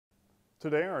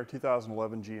Today on our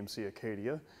 2011 GMC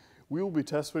Acadia, we will be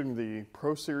testing the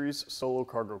Pro Series Solo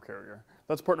Cargo Carrier.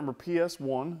 That's part number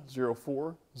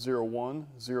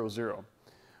PS1040100.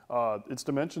 Its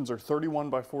dimensions are 31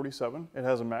 by 47. It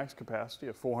has a max capacity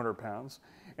of 400 pounds,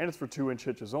 and it's for 2-inch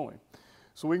hitches only.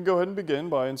 So we can go ahead and begin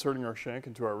by inserting our shank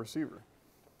into our receiver.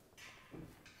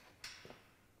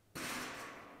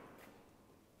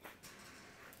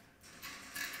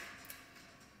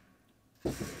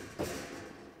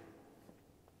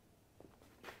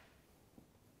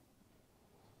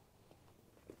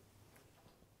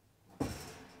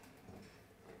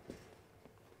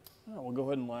 We'll go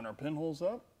ahead and line our pinholes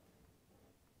up.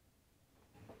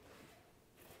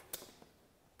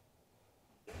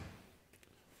 All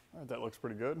right, that looks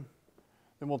pretty good.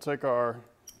 Then we'll take our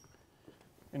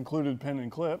included pin and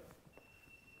clip.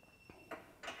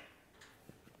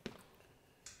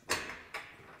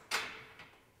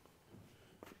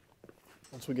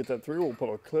 Once we get that through, we'll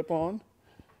put a clip on,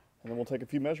 and then we'll take a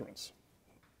few measurements.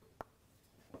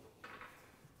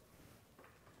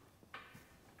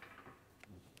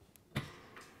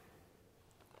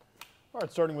 All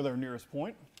right, starting with our nearest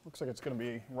point, looks like it's going to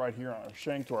be right here on our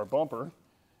shank to our bumper.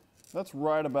 That's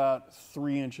right about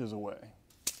 3 inches away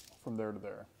from there to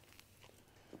there.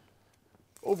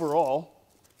 Overall,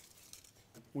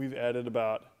 we've added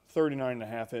about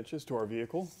 39.5 inches to our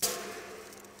vehicle.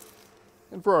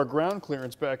 And for our ground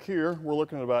clearance back here, we're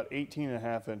looking at about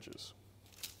 18.5 inches.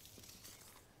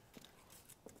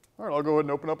 All right, I'll go ahead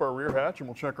and open up our rear hatch and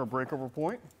we'll check our breakover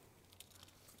point.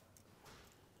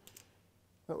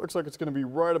 That looks like it's going to be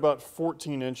right about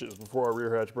 14 inches before our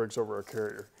rear hatch breaks over our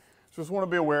carrier. So just want to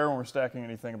be aware when we're stacking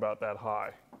anything about that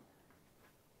high.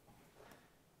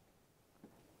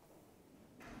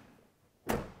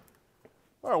 All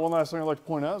right, one last thing I'd like to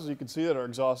point out is you can see that our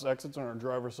exhaust exits on our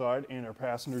driver's side and our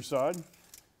passenger side.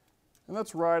 And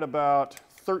that's right about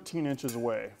 13 inches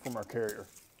away from our carrier.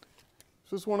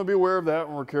 So just want to be aware of that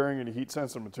when we're carrying any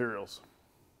heat-sensitive materials.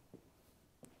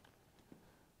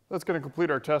 That's going to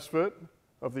complete our test fit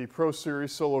of the Pro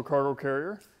Series Solo Cargo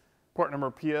Carrier, part number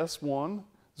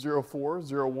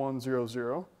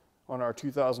PS1040100 on our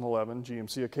 2011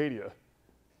 GMC Acadia.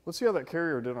 Let's see how that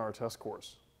carrier did on our test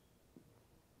course.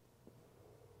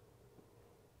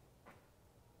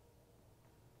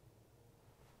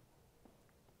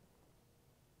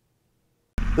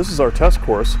 This is our test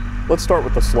course. Let's start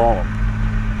with the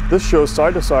slalom. This shows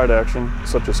side-to-side action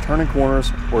such as turning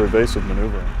corners or evasive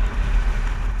maneuvering.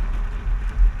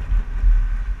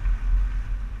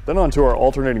 Then on to our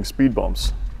alternating speed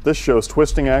bumps. This shows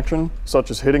twisting action, such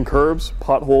as hitting curbs,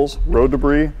 potholes, road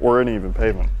debris, or uneven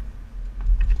pavement.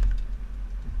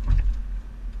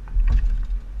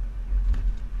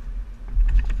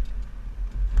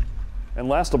 And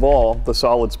last of all, the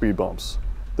solid speed bumps.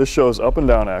 This shows up and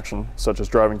down action, such as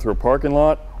driving through a parking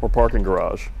lot or parking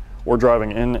garage, or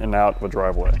driving in and out of a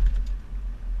driveway.